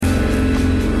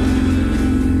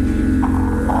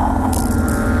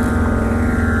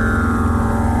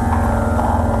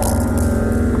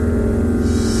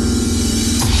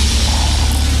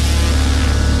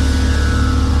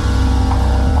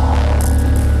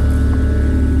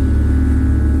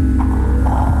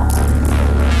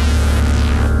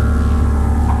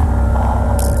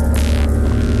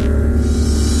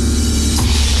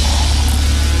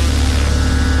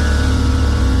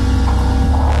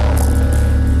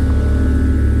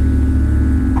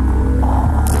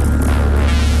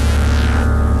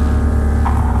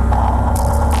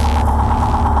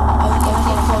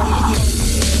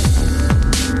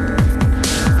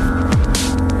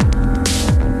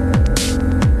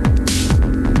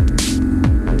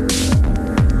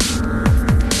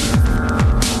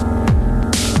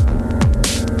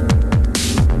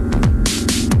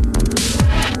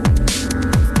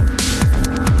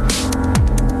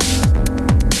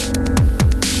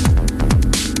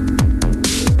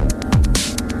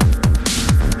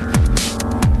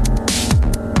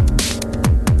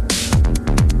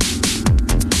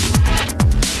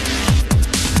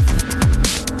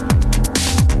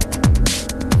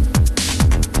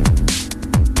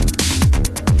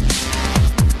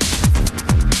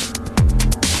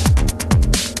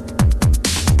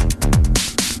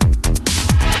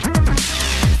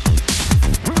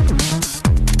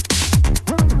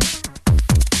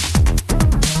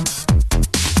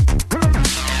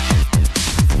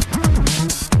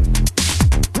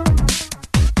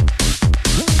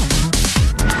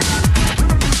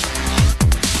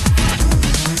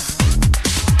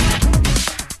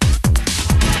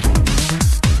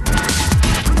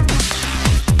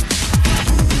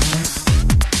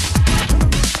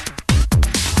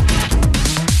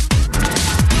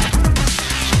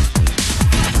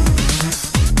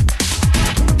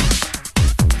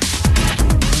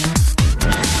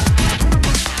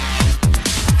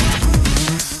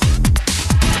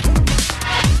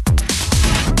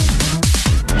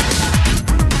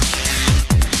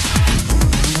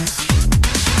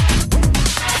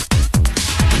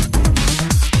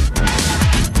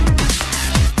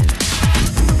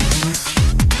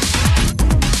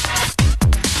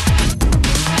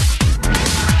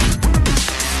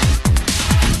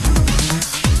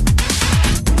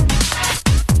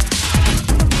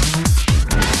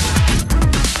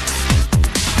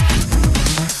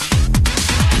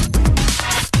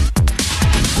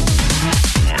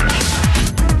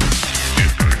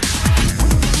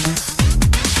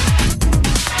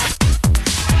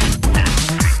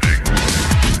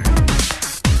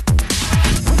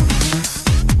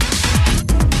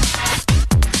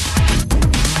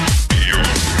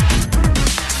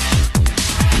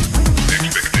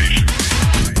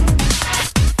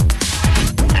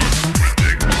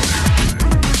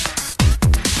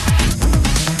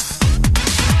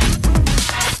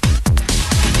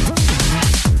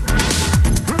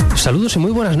Saludos y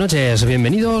muy buenas noches.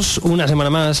 Bienvenidos una semana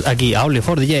más aquí a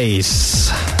For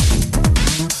Djs.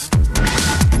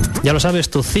 Ya lo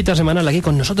sabes, tu cita semanal aquí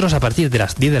con nosotros a partir de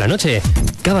las 10 de la noche,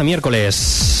 cada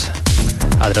miércoles,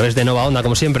 a través de Nova Onda,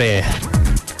 como siempre.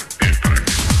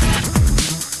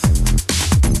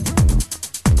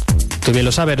 Tú bien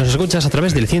lo sabes, nos escuchas a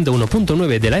través del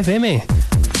 101.9 de la FM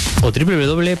o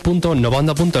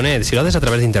www.novaonda.net si lo haces a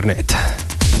través de internet.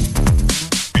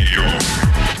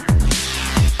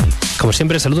 Como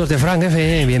siempre, saludos de Frank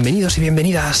F. Bienvenidos y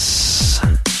bienvenidas.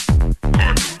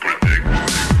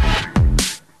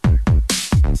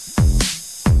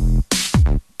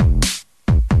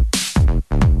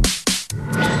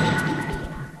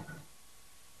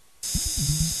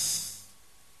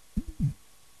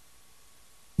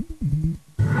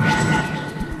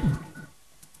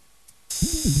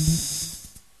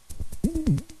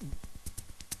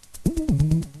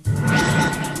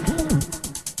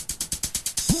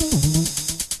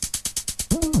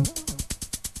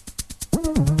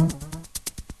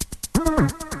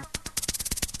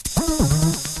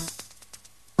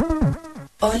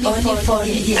 For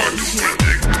Djs.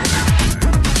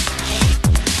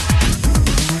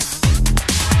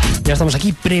 Ya estamos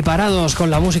aquí preparados con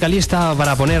la música lista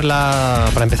para ponerla,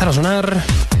 para empezar a sonar,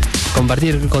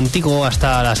 compartir contigo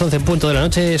hasta las 11 en punto de la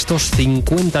noche estos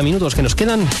 50 minutos que nos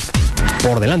quedan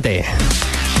por delante.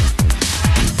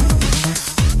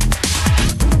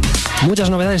 Muchas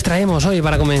novedades traemos hoy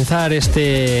para comenzar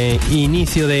este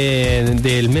inicio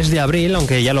del mes de abril,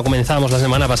 aunque ya lo comenzábamos la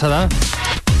semana pasada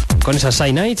con esas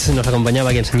Side Nights. Nos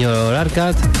acompañaba aquí el señor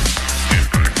Arcad.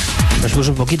 Nos puso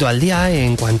un poquito al día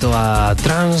en cuanto a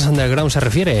Trance Underground se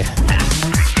refiere.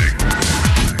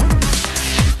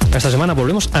 Esta semana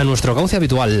volvemos a nuestro cauce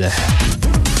habitual.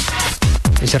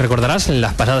 Y si recordarás, en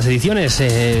las pasadas ediciones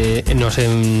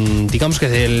digamos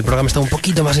que el programa está un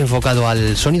poquito más enfocado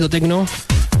al sonido techno.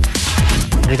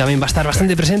 Hoy también va a estar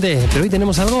bastante presente, pero hoy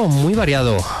tenemos algo muy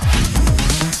variado.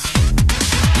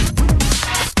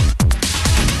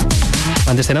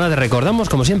 Antes de nada te recordamos,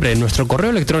 como siempre, nuestro correo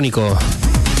electrónico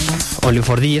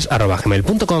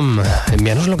onlyfordjs@gmail.com.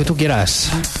 Envíanos lo que tú quieras.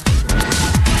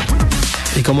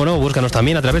 Y como no, búscanos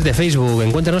también a través de Facebook,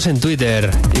 encuéntranos en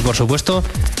Twitter y por supuesto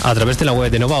a través de la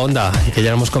web de Nova Onda, que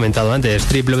ya lo hemos comentado antes,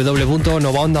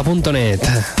 www.novaonda.net.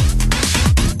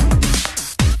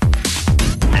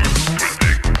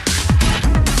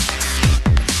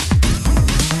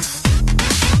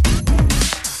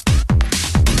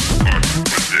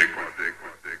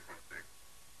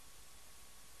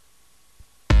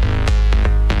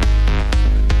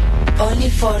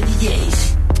 For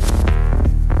Djs.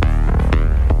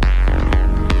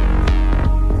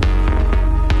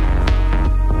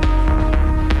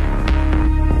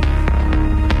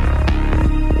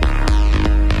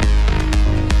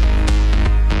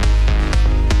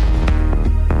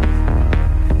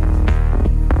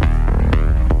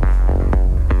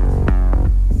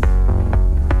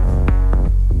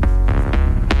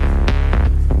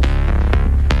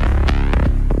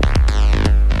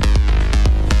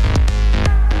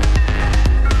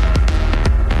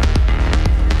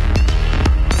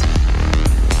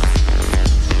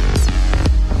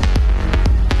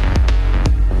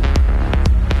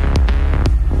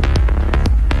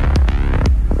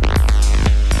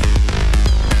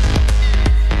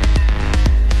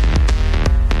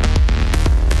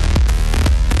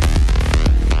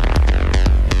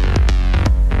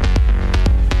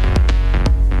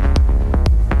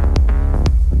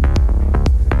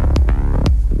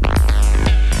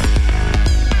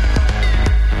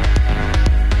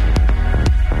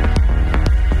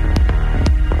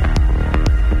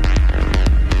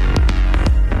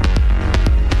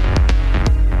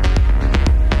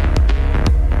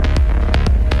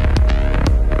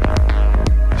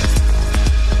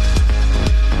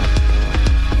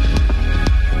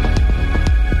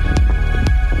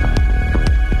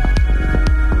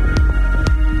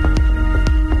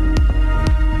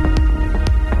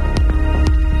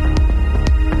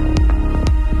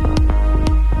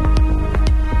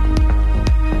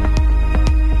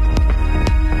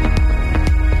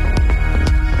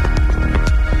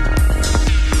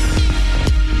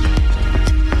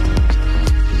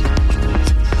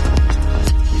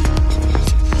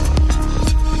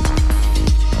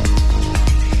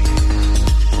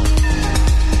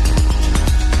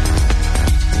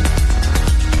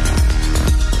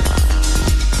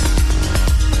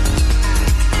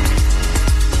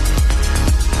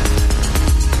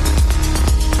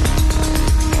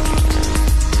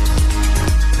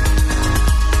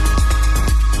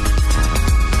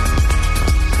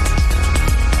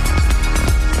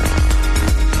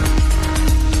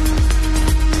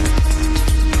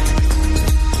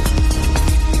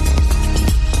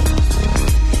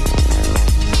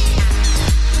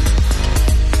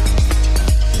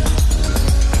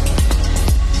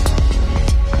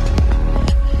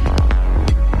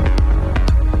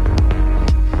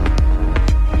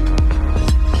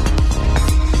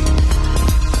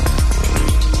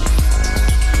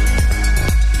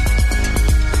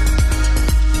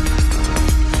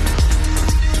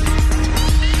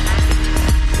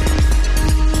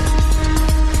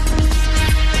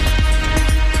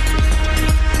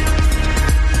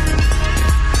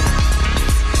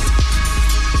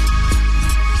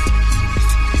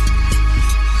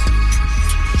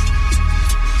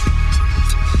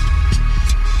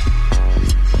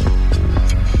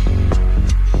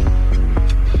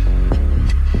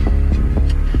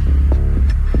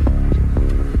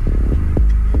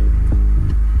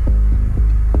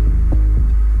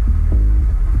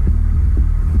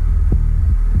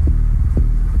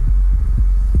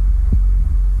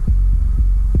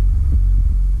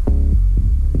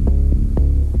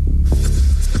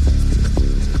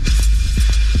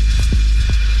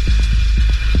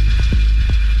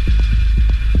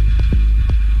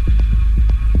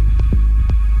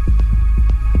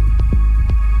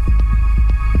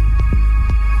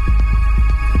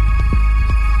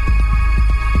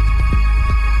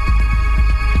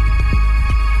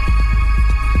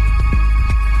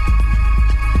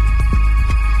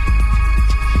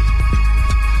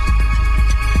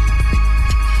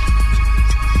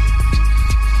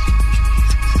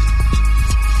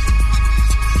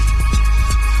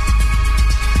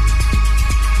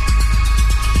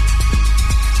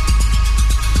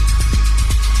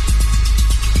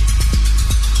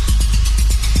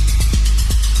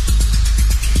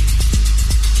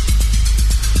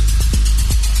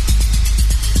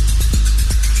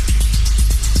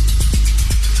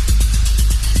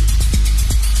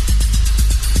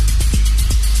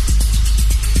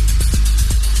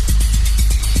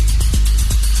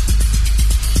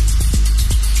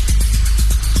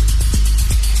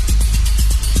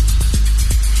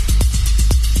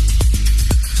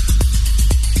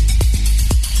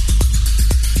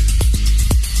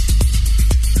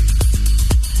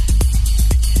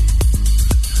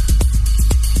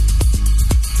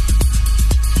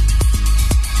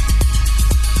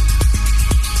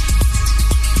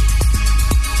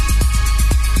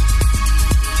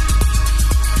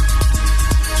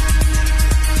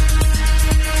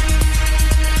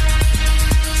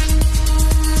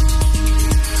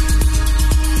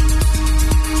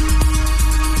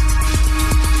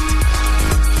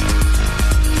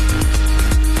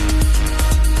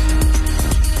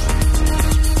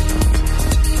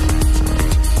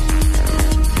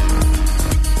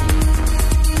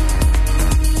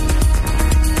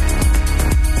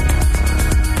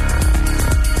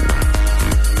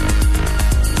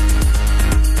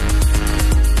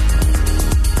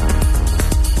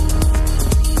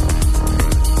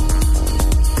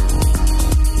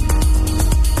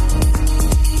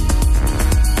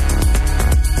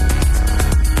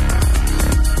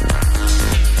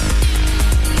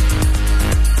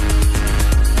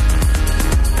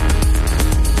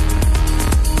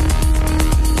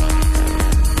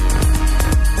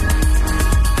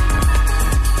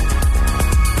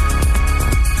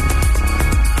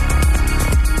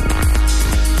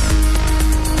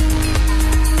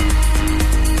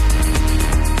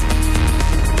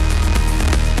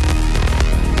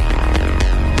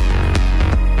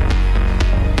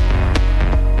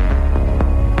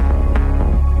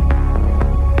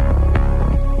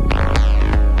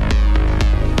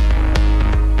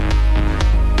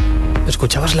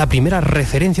 además la primera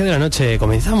referencia de la noche.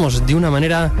 Comenzamos de una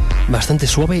manera bastante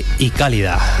suave y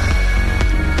cálida.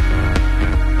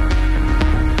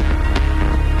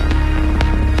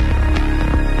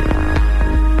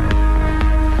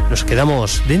 Nos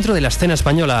quedamos dentro de la escena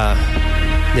española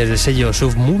desde el sello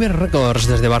Submover Records,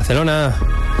 desde Barcelona.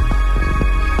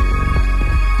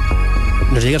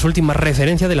 Nos llega su última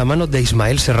referencia de la mano de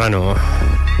Ismael Serrano.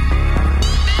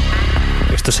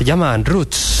 Esto se llama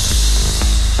Roots.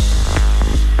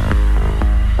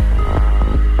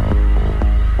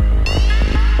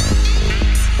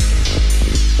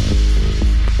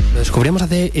 Lo descubrimos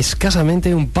hace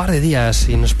escasamente un par de días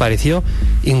y nos pareció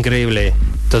increíble.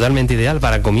 Totalmente ideal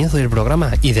para el comienzo del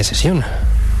programa y de sesión.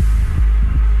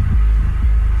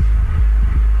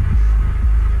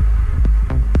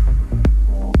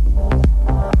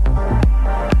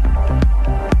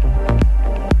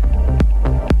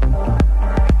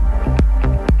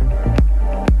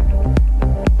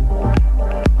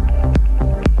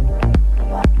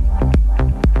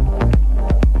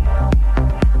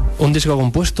 Un disco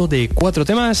compuesto de 4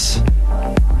 temas.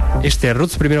 Este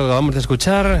Roots primero que acabamos de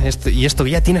escuchar, y esto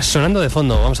que ya tienes sonando de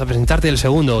fondo. Vamos a presentarte el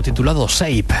segundo, titulado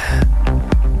Shape.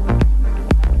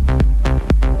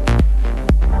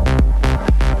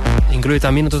 Incluye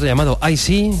también otro llamado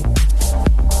IC.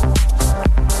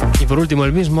 Y por último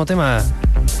el mismo tema,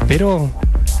 pero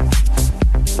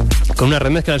con una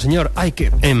remezcla del señor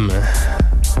Ike M.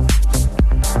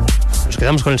 Nos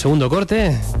quedamos con el segundo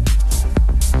corte.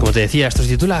 Como te decía, esto se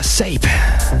titula Shape,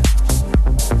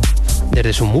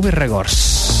 desde su Movie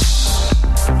Records.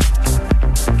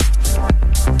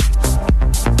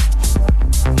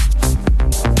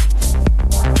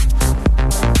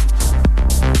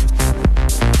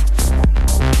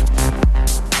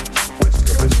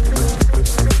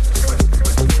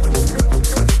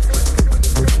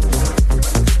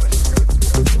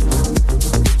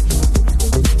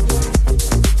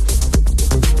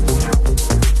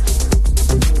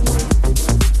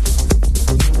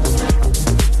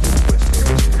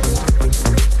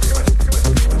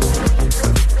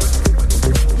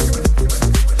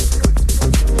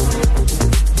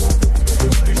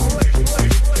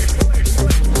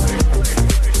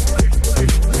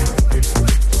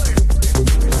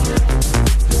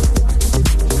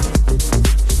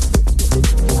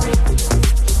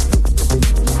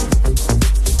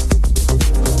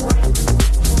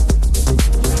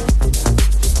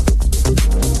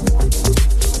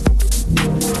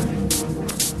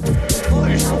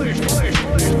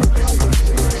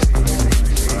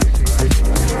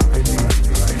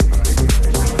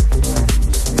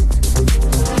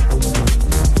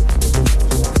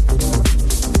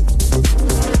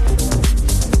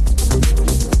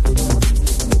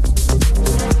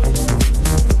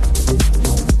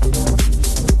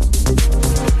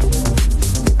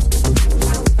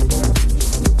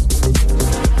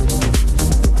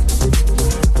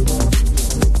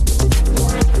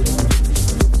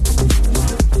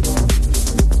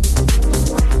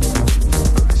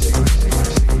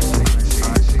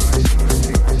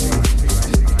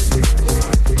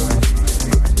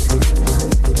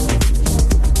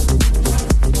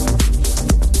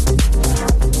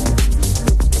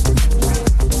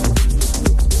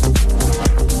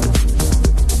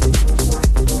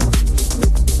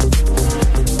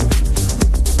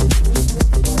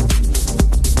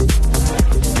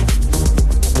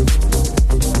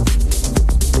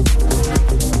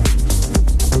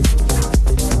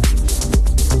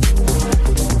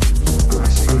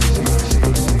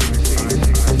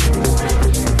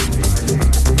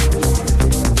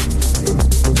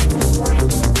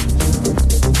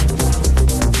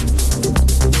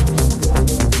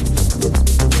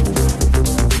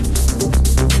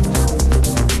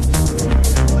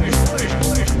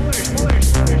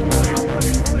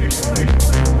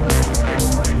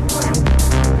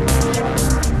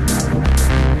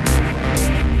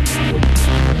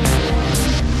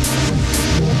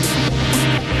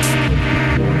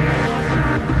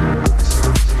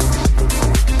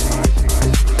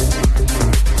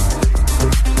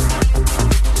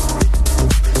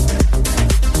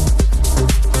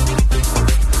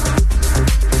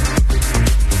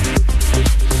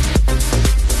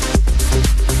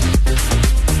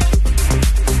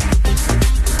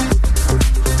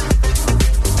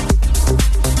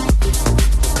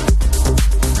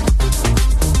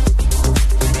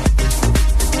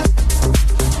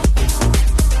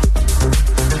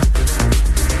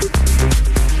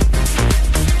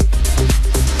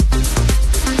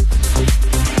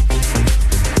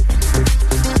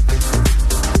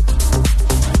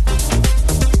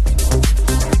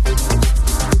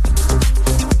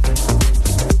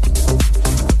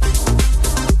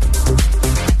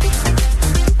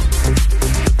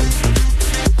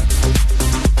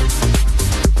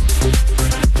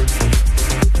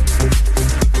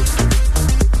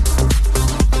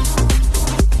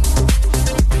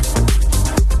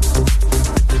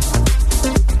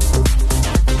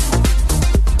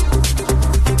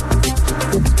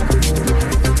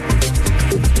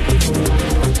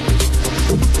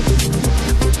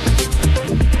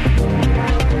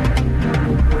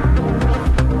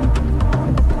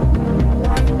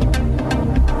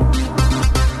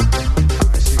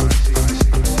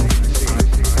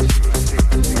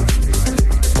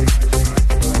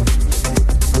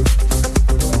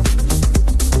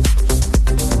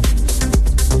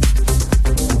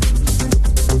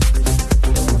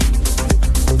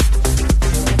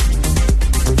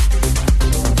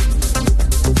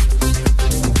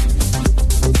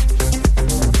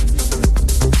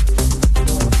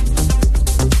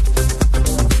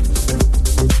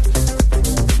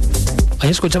 Ahí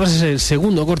escuchabas ese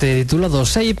segundo corte titulado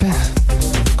Shape,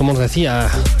 como os decía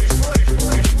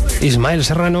Ismael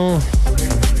Serrano,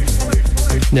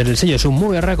 desde el sello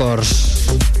Submove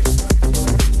Records.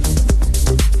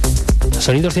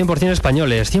 Sonidos 100%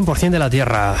 españoles, 100% de la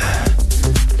tierra.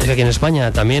 Es que aquí en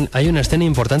España también hay una escena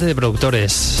importante de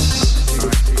productores.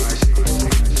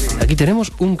 Aquí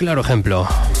tenemos un claro ejemplo.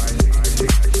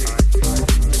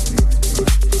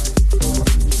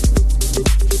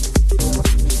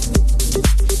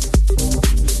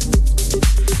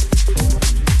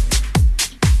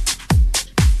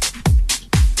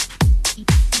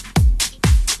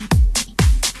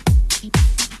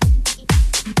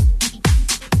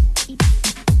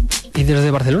 Y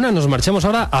desde Barcelona nos marchamos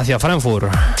ahora hacia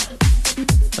Frankfurt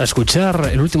a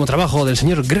escuchar el último trabajo del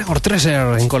señor Gregor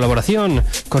Treser en colaboración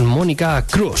con Mónica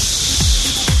Cruz.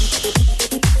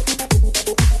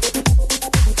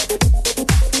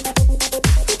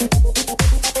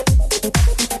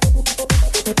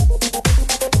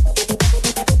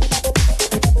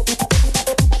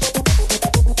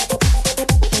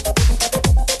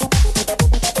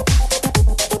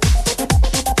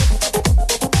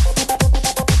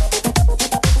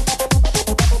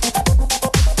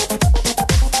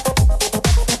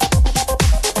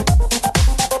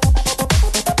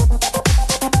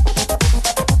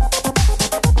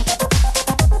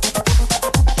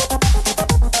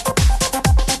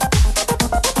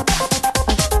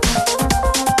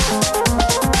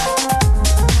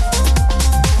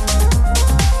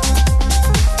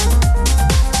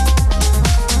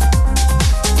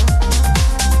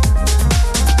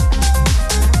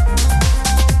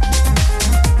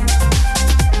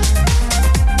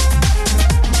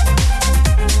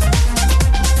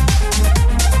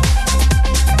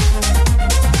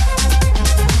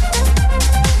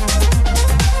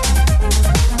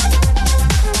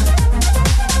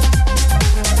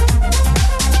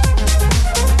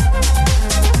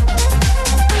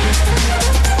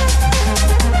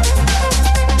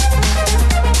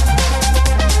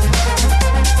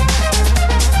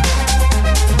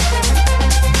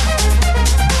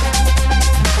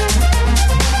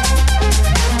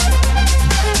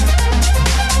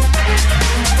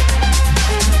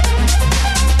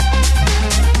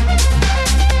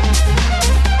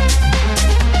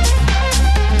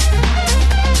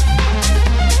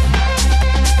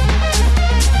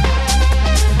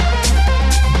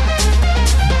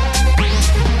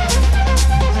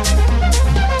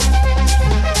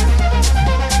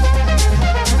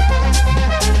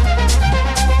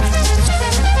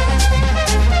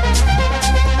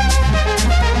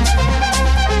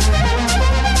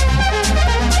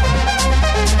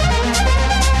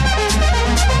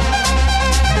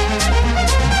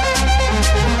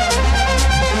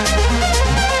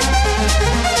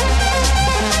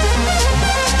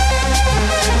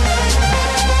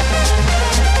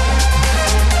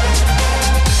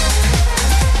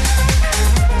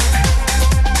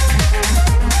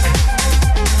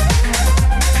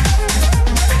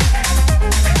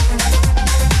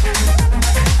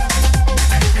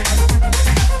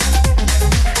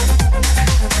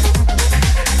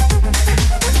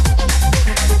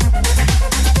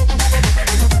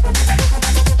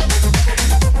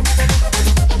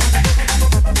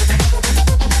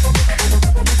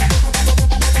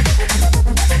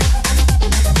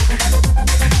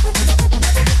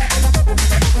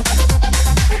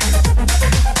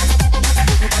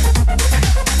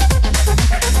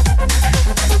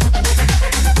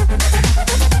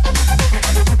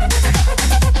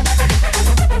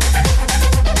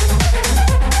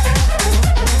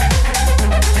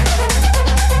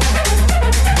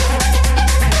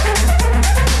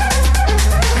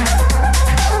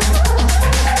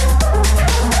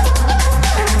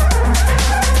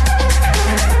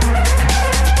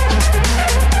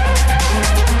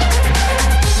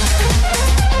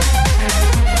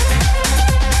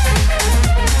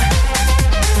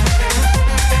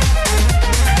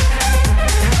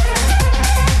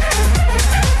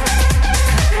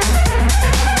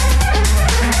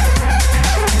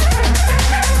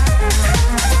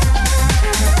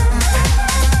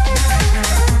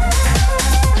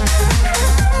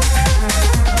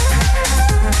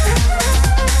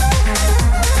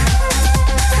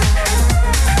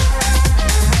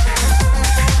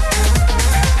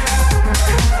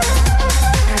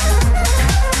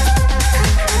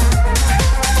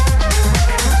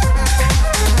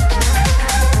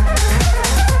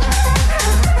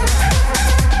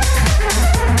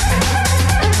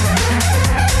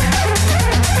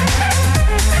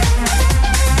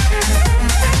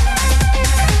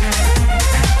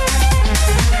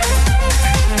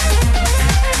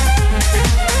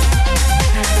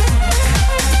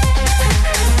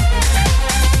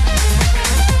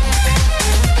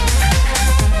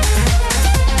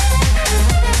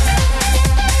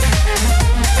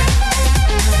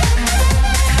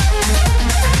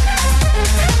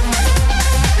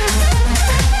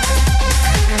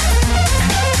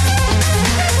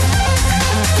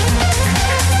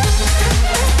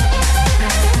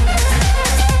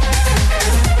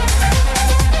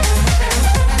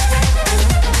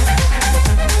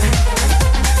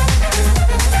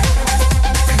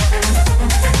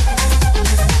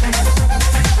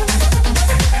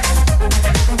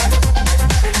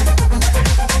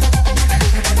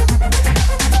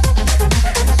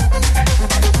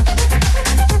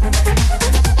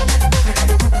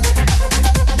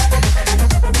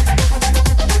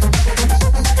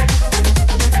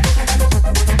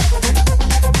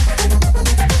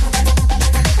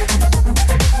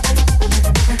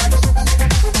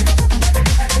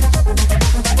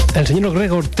 el señor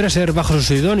Gregor Treser bajo su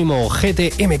seudónimo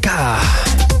GTMK.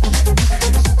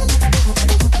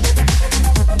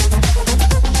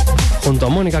 Junto a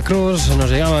Mónica Cruz nos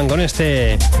llegaban con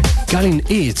este Calling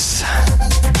It's.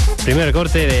 Primer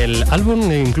corte del álbum,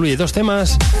 que incluye 2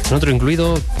 temas, otro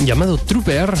incluido llamado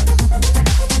Trooper.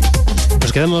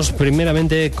 Nos quedamos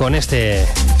primeramente con este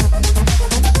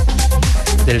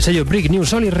del sello Brick New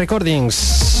Solid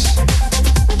Recordings.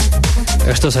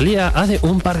 Esto salía hace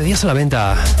un par de días a la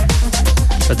venta.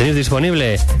 Lo tenéis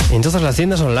disponible en todas las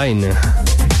tiendas online.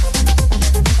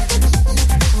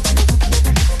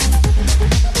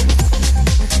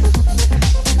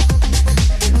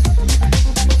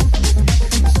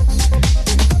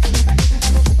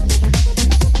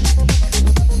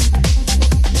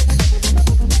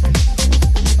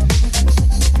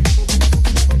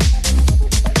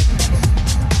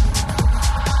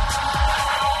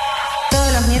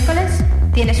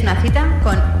 Tienes una cita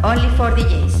con Only For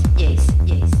Djs.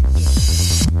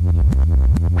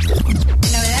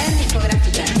 Novedades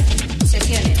discográficas,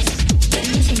 sesiones,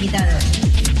 DJs invitados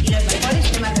y los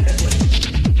mejores temas de recuerdo.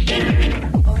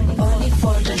 Only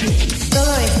For Djs.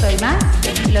 Todo esto y más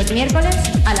los miércoles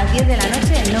a las 10 de la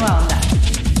noche en Nueva Onda.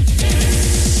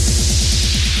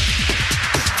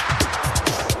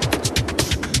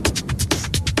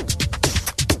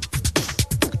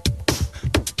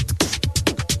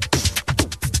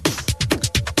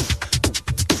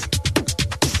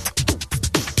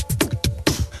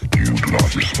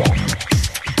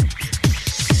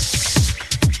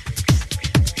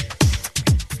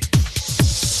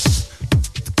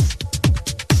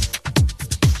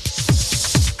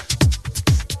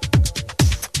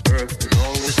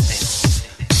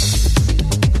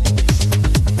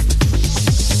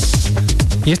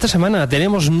 Y esta semana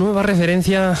tenemos nueva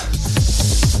referencia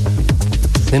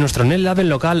de nuestro net label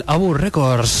local Abu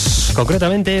Records,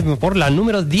 concretamente por la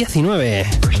número 19.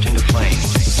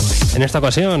 En esta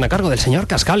ocasión a cargo del señor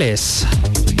Cascales.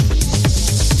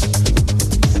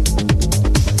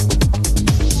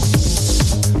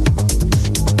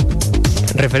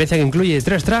 Referencia que incluye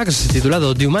 3 tracks,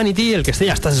 titulado The Humanity, el que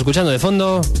ya estás escuchando de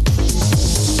fondo,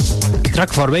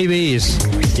 Track for Babies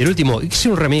y el último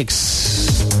Ixion Remix.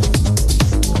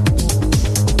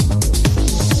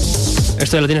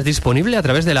 Esto ya lo tienes disponible a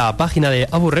través de la página de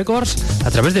Abu Records,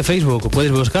 a través de Facebook.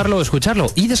 Puedes buscarlo,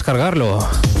 escucharlo y descargarlo.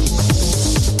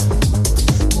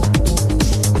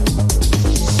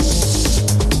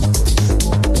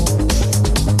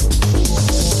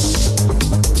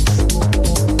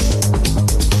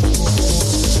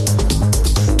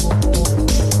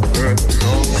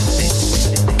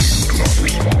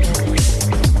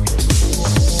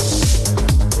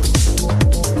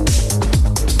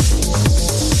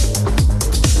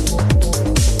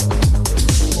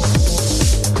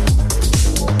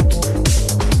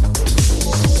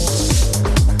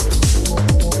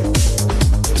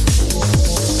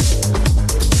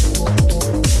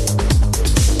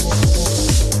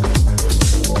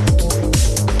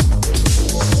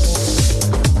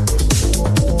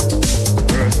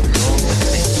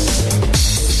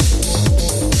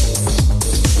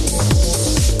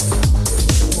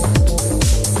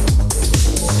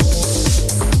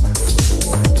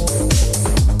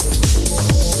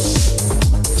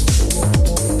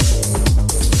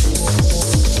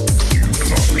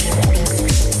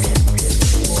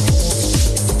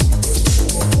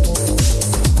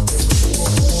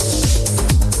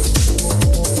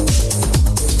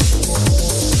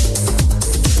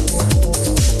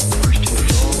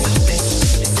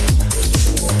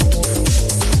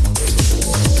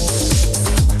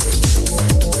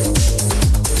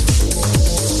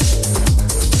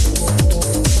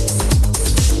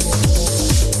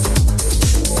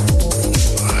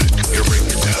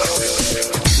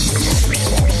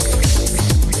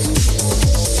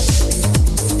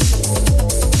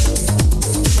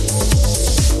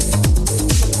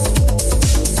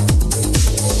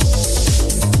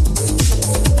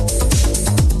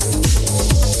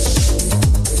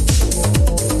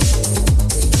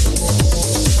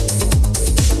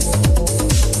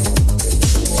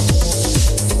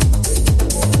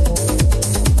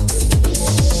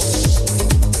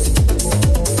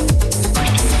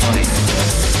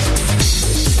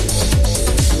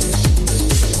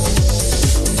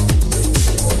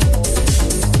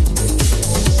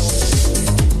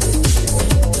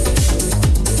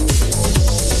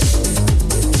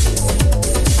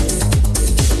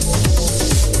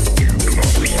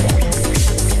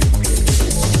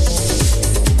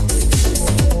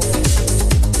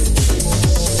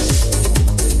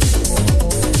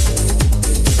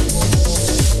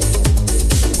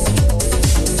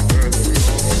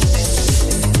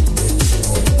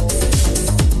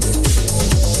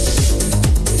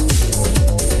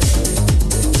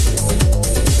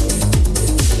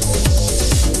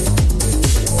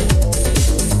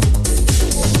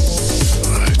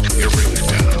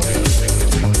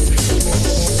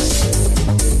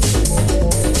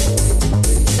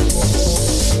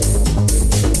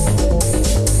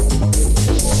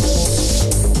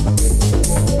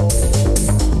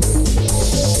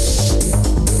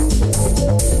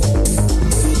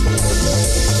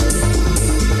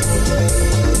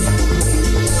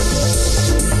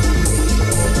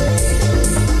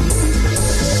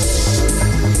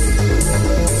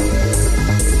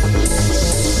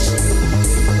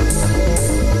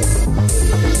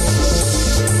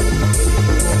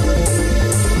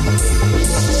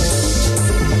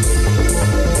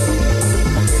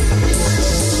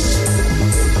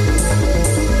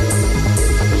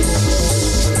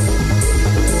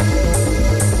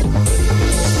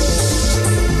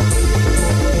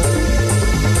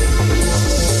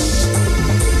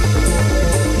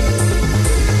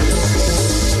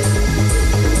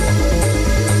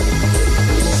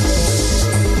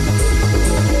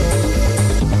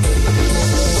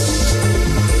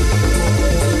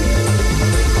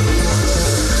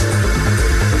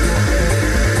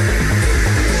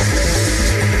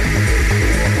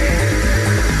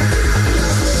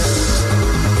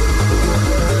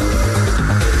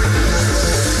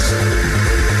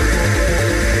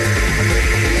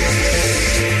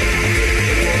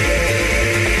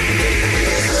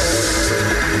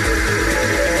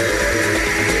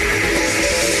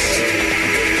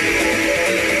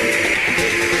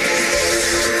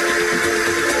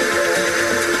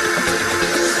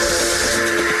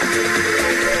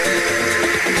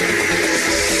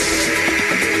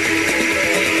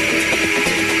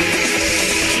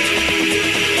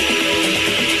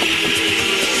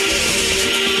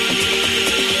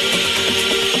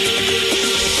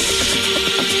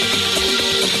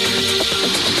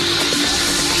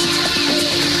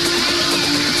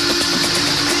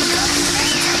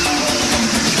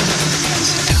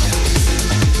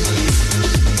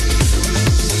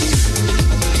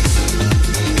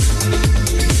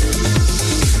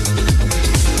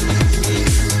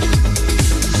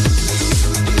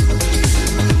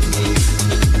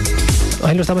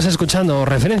 Ahí lo estabas escuchando,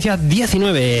 referencia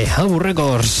 19, Abu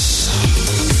Records.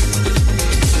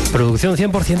 Producción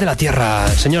 100% de la tierra.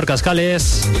 Señor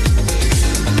Cascales,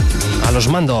 a los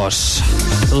mandos.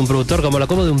 Todo un productor como la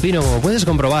cola de un pino, como puedes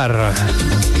comprobar.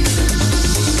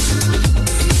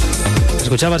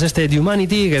 Escuchabas este The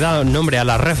Humanity que da nombre a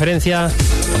la referencia.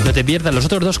 No te pierdas los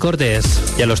otros 2 cortes.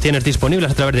 Ya los tienes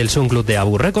disponibles a través del SoundCloud de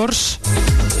Abu Records.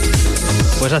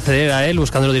 Puedes acceder a él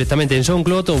buscándolo directamente en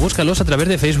SoundCloud o búscalos a través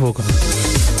de Facebook.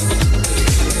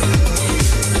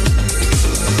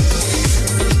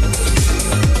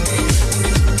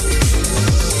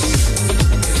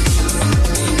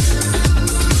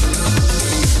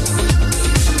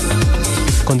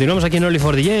 Continuamos aquí en Only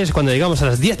For Djs cuando llegamos a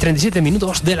las 10:37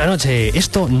 minutos de la noche.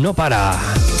 Esto no para.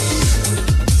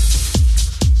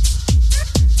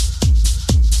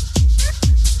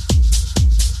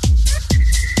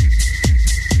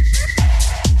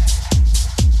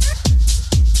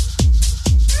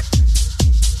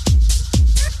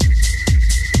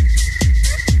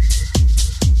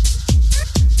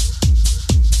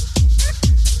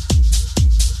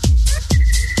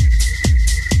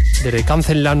 Desde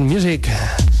Cancelland Music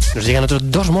nos llegan otros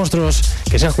 2 monstruos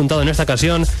que se han juntado en esta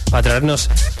ocasión para traernos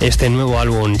este nuevo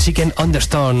álbum, Chicken on the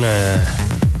Stone.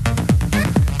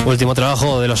 Último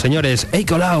trabajo de los señores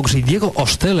Eiko Laux y Diego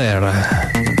Osteller.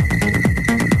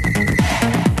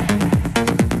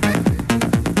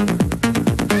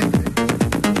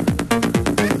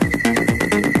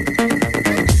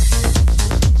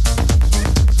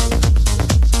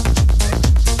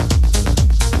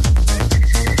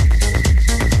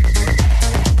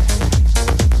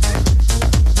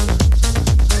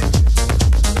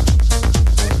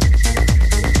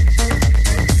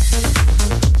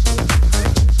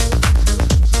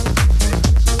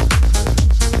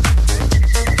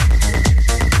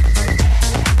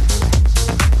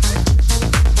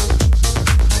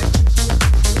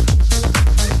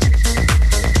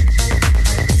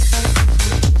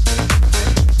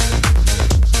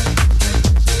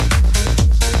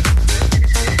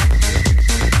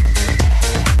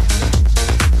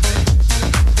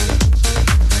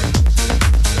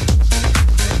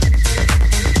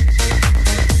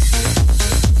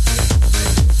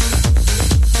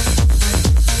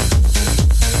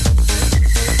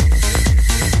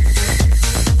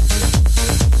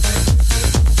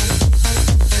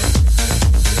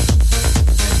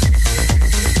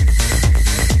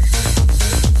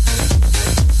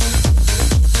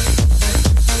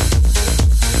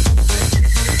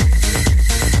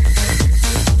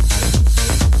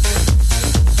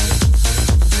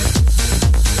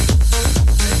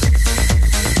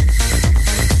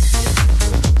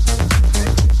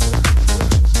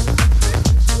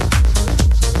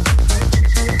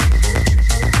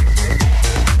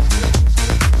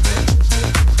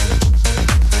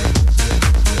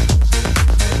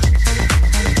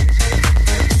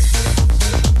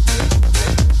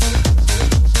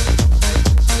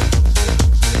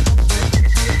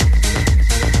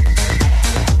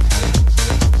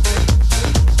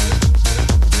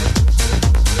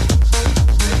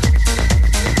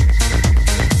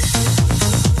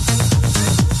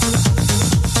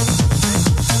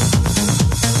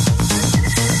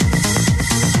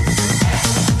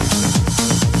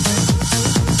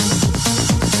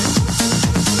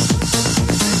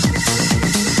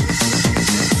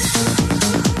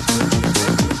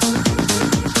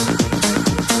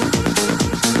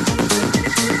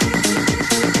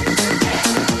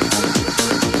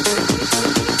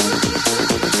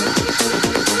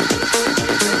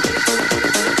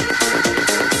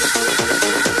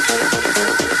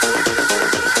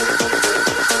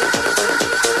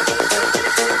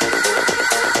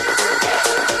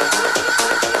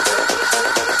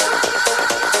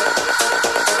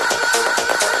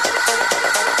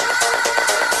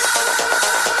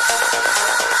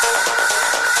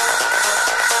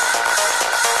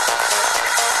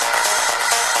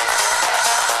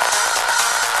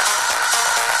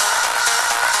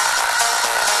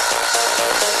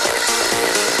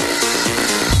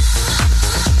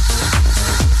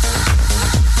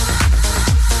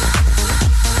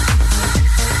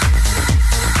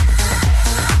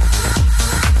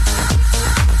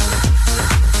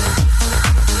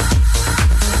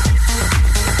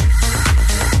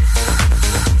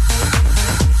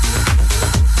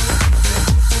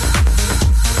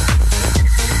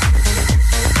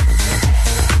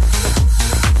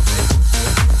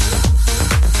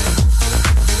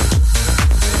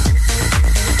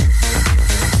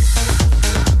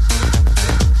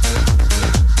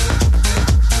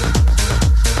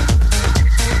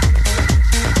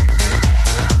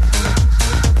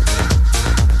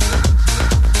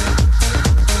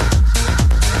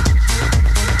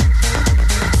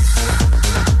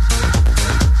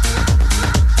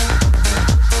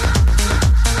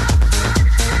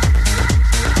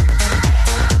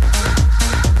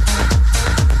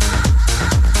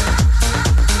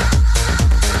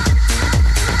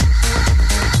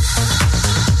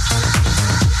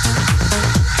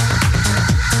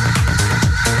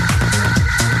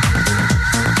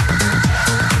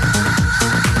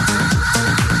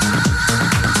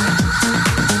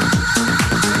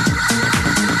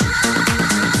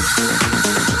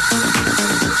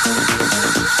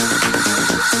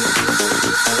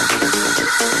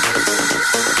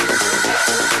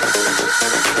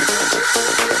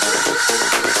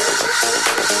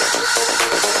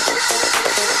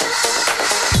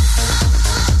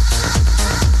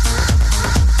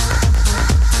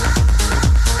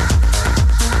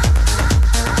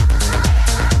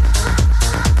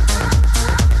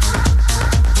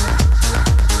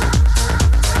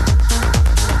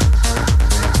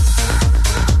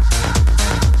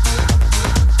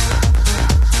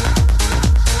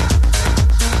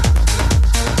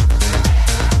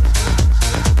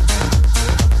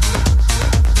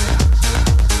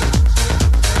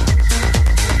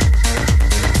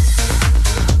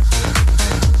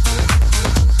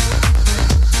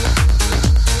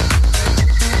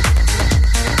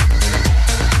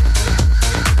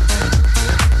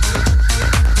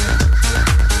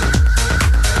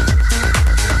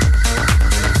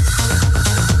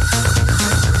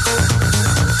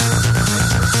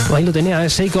 Ahí lo tenía,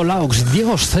 Seiko Laux,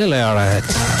 Diego Steller.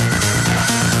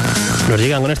 Nos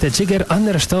llegan con este Chicker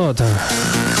Understood.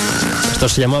 Esto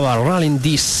se llamaba Rolling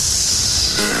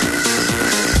This.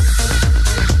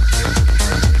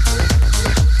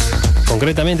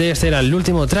 Concretamente este era el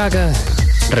último track,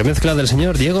 remezcla del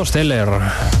señor Diego Steller.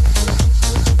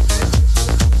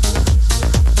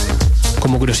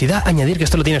 Como curiosidad, añadir que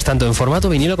esto lo tienes tanto en formato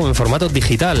vinilo como en formato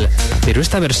digital, pero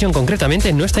esta versión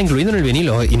concretamente no está incluido en el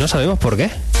vinilo y no sabemos por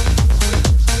qué.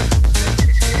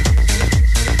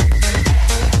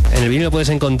 En el vinilo puedes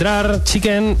encontrar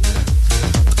Chicken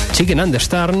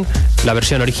Understand, la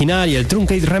versión original y el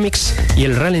Truncate Remix y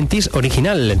el Ralentis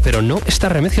original, pero no esta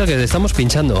remezcla que te estamos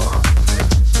pinchando.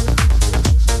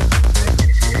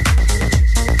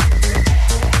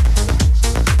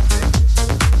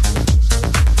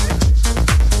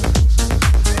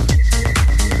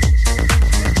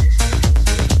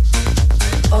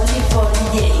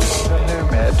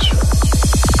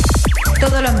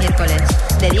 Todos los miércoles,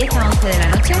 de 10 a 11 de la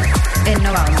noche, en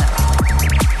Nova Onda.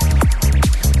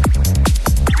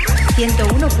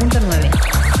 101.9.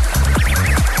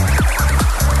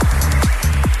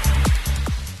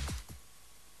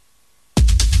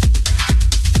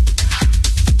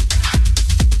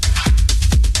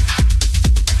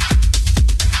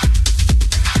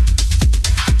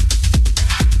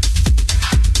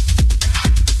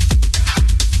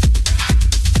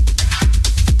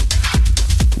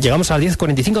 Llegamos a las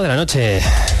 10:45 de la noche.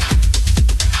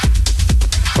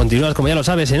 Continúas, como ya lo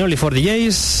sabes, en Only For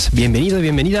Djs. Bienvenido y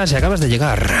bienvenida si acabas de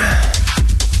llegar.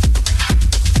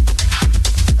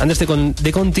 Antes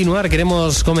de continuar,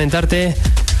 queremos comentarte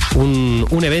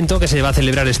un evento que se va a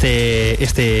celebrar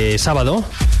este sábado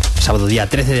día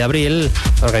 13 de abril,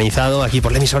 organizado aquí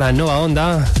por la emisora Nova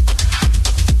Onda.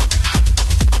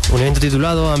 Un evento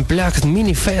titulado Unplugged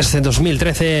Mini Fest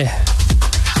 2013.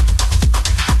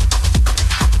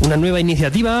 Una nueva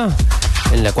iniciativa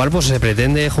en la cual pues se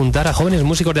pretende juntar a jóvenes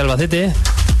músicos de Albacete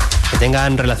que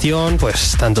tengan relación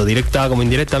pues tanto directa como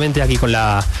indirectamente aquí con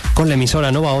la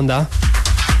emisora Nova Onda,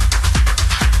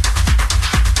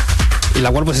 y la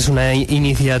cual pues es una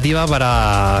iniciativa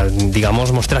para,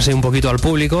 digamos, mostrarse un poquito al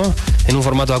público en un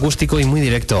formato acústico y muy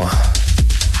directo.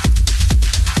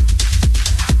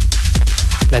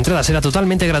 La entrada será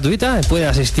totalmente gratuita, puede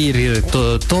asistir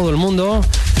todo el mundo.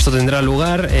 Esto tendrá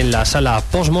lugar en la sala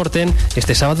Postmortem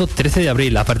este sábado 13 de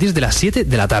abril a partir de las 7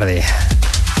 de la tarde.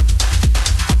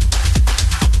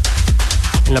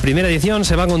 En la primera edición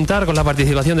se va a contar con la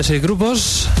participación de 6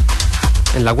 grupos,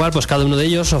 en la cual pues cada uno de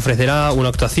ellos ofrecerá una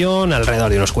actuación alrededor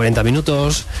de unos 40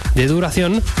 minutos de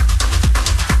duración.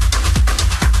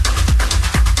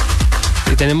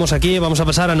 Y tenemos aquí, vamos a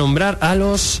pasar a nombrar a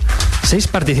los 6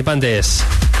 participantes.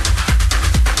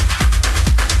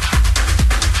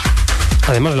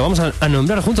 Además lo vamos a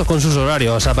nombrar juntos con sus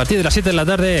horarios. A partir de las 7 de la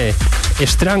tarde,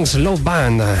 Strangs Love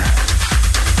Band.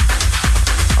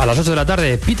 A las 8 de la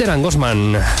tarde, Peter and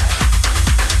Gosman.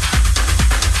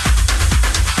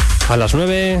 A las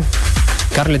 9,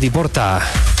 Carlet y Porta.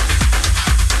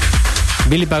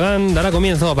 Billy Pagan dará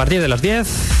comienzo a partir de las 10.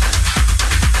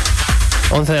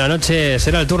 11 de la noche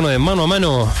será el turno de Mano a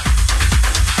Mano.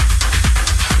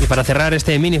 Y para cerrar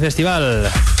este mini festival,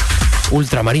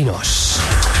 Ultramarinos.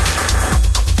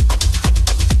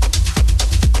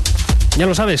 Ya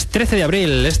lo sabes, 13 de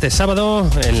abril, este sábado,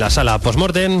 en la sala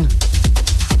Postmortem,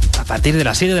 a partir de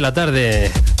las 7 de la tarde,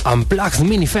 Unplugged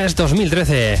Mini Fest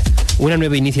 2013, una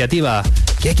nueva iniciativa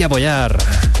que hay que apoyar.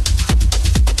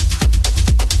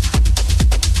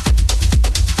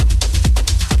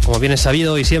 Como bien es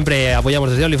sabido y siempre apoyamos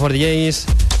desde Only For Djs,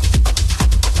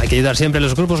 hay que ayudar siempre a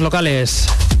los grupos locales.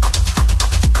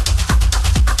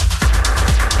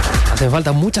 Hacen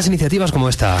falta muchas iniciativas como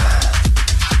esta.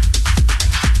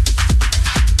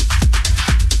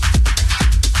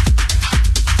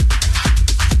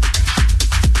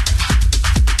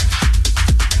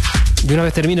 Y una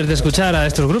vez termines de escuchar a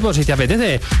estos grupos y te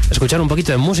apetece escuchar un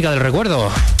poquito de música del recuerdo,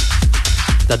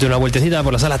 date una vueltecita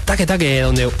por la sala Taque Taque,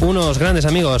 donde unos grandes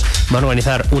amigos van a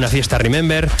organizar una fiesta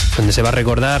Remember, donde se va a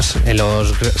recordar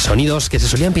los sonidos que se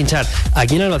solían pinchar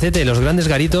aquí en Albacete, los grandes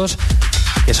garitos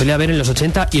que solía haber en los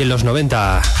 80 y en los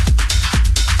 90.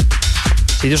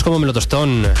 Sitios como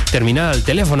Melotostón, Terminal,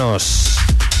 Teléfonos,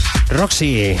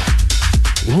 Roxy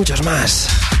y muchos más.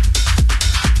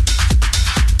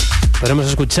 Podremos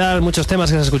escuchar muchos temas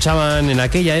que se escuchaban en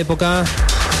aquella época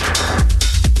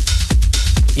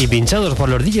y pinchados por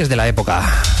los DJs de la época.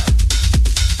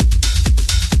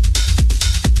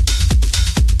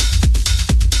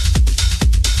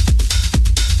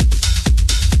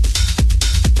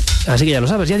 Así que ya lo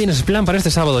sabes, ya tienes plan para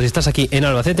este sábado. Si estás aquí en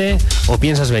Albacete o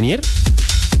piensas venir,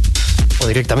 o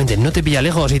directamente no te pilla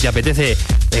lejos y te apetece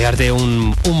pegarte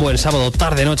un buen sábado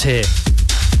tarde-noche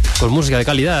con música de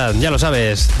calidad, ya lo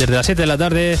sabes, desde las 7 de la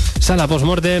tarde, sala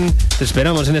post-mortem, te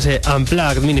esperamos en ese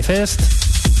Unplugged Minifest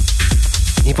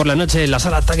y por la noche en la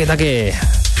sala Taque Taque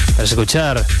para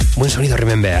escuchar buen sonido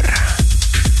Remember.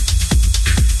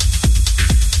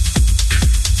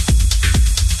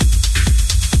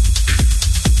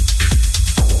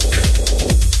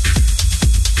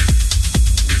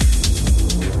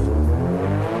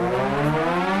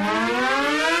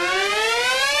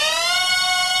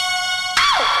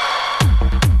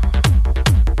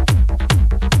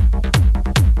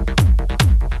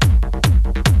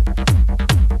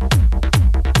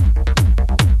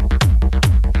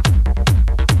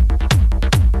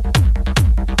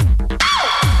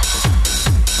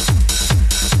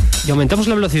 Aumentamos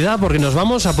la velocidad porque nos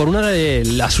vamos a por una de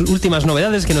las últimas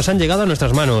novedades que nos han llegado a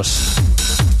nuestras manos.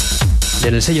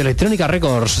 Del sello Electrónica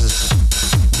Records,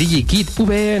 DJ Kid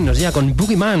V nos llega con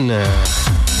Boogeyman.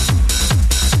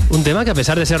 Un tema que a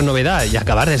pesar de ser novedad y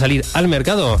acabar de salir al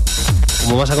mercado,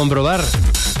 como vas a comprobar,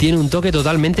 tiene un toque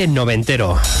totalmente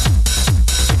noventero.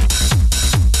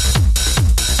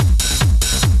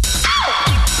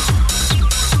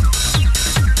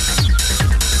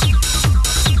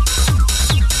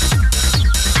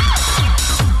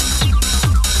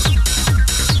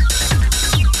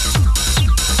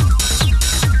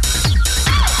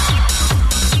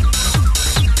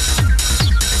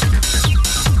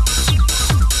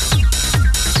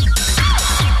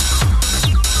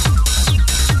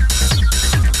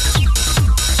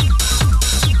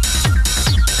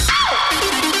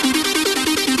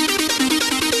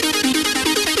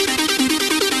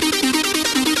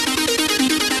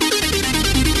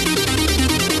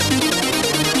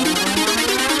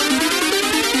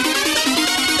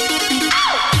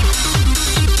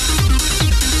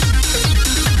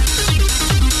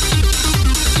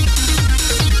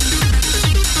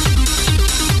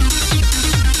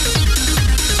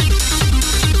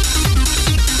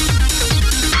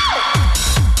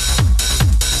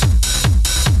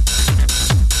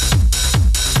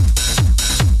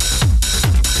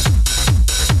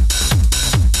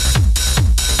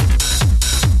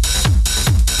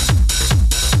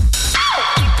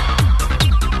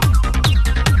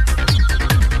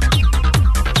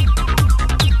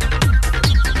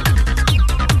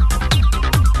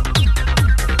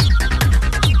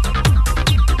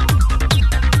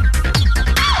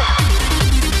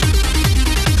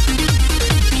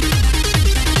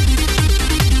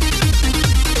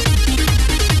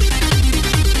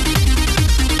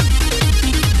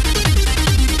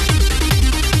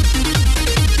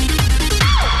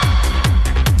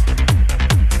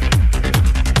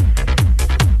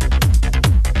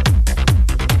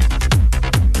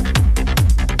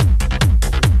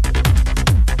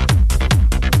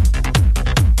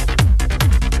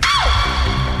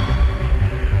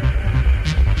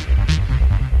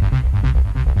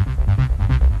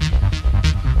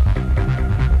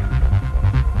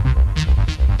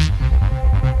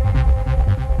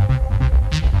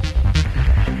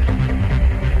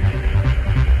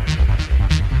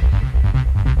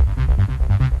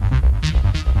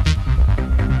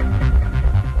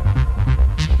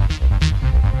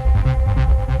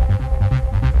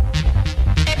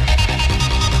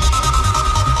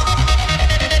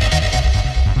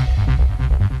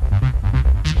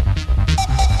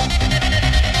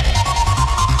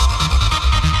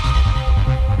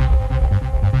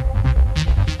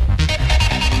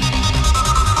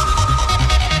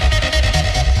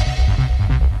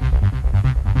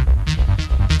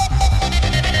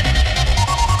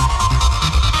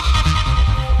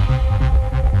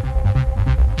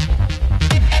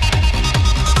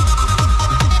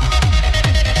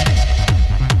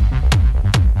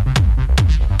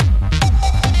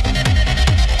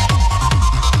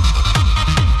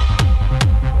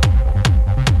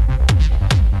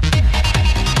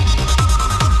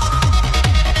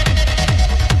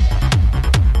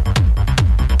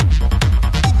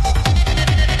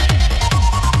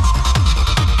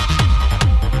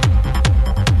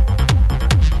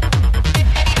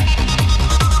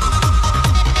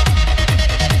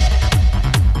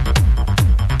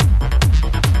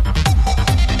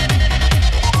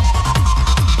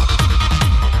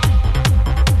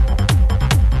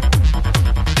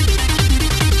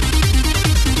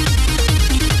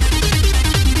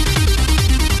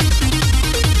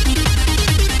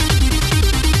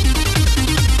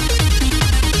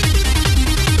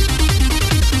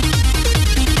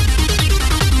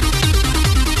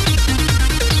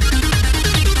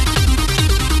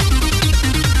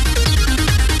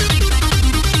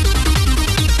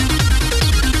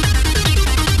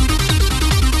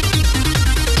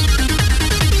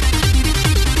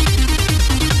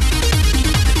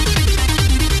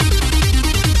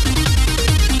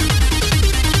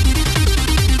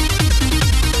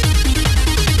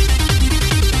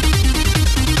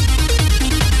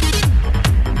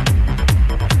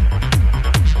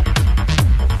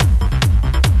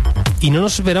 Y no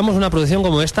nos esperamos una producción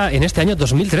como esta en este año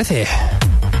 2013.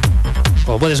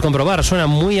 Como puedes comprobar, suena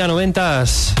muy a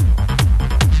 90s.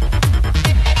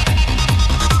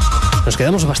 Nos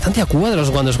quedamos bastante a cuadros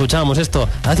cuando escuchábamos esto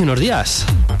hace unos días.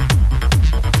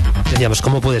 Decíamos,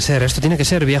 ¿cómo puede ser? Esto tiene que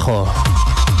ser viejo.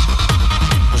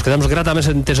 Nos quedamos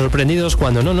gratamente sorprendidos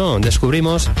cuando no,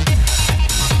 descubrimos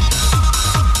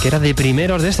que era de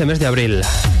primeros de este mes de abril.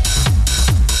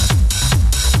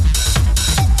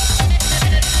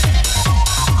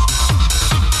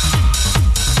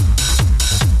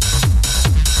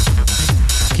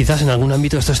 Quizás en algún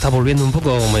ámbito esto está volviendo un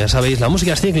poco, como ya sabéis, la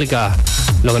música es cíclica.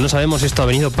 Lo que no sabemos si esto ha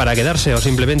venido para quedarse o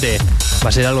simplemente va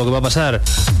a ser algo que va a pasar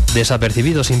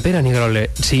desapercibido, sin pena ni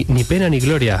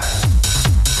gloria.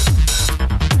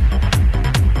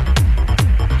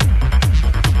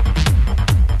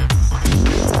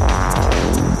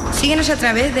 Síguenos a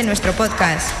través de nuestro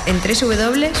podcast en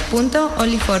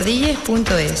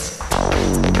www.onlyfordjs.es.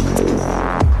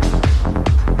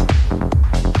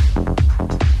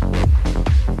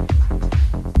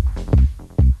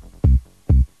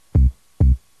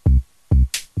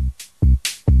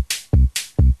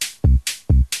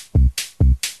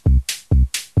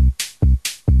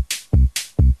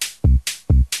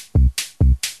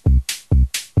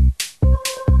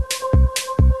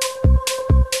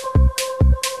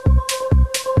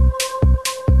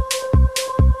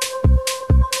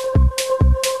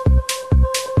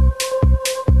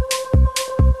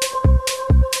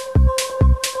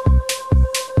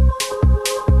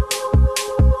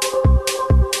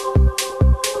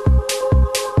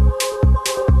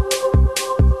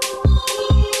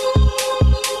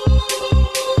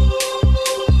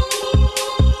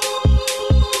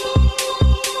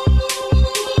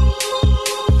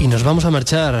 Vamos a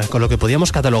marchar con lo que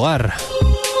podíamos catalogar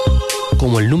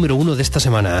como el número 1 de esta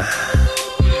semana.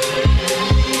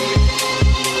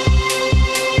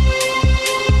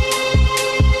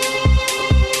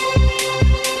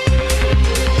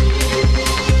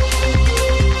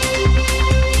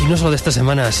 Y no solo de esta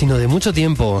semana, sino de mucho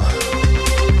tiempo.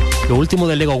 Lo último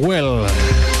de Lego Well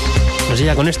nos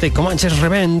llega con este Comanche's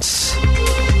Revenge,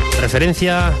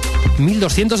 referencia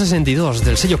 1262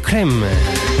 del sello Creme.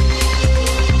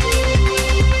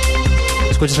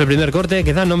 Escuchas el primer corte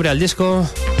que da nombre al disco.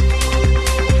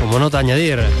 Como nota a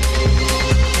añadir,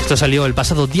 esto salió el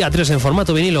pasado día 3 en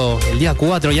formato vinilo. El día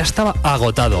 4 ya estaba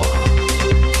agotado.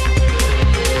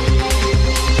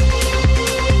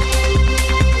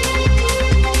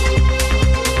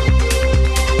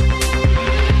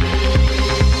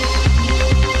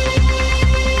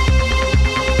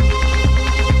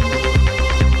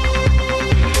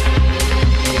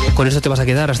 Con eso te vas a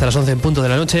quedar hasta las 11 en punto de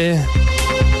la noche.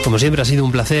 Como siempre ha sido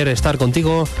un placer estar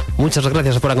contigo. Muchas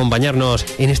gracias por acompañarnos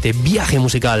en este viaje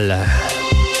musical.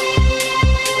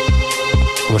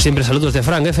 Como siempre, saludos de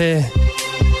Frank F.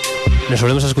 Nos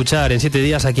volvemos a escuchar en 7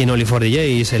 días aquí en Only For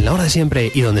Djs, en la hora de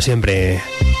siempre y donde siempre.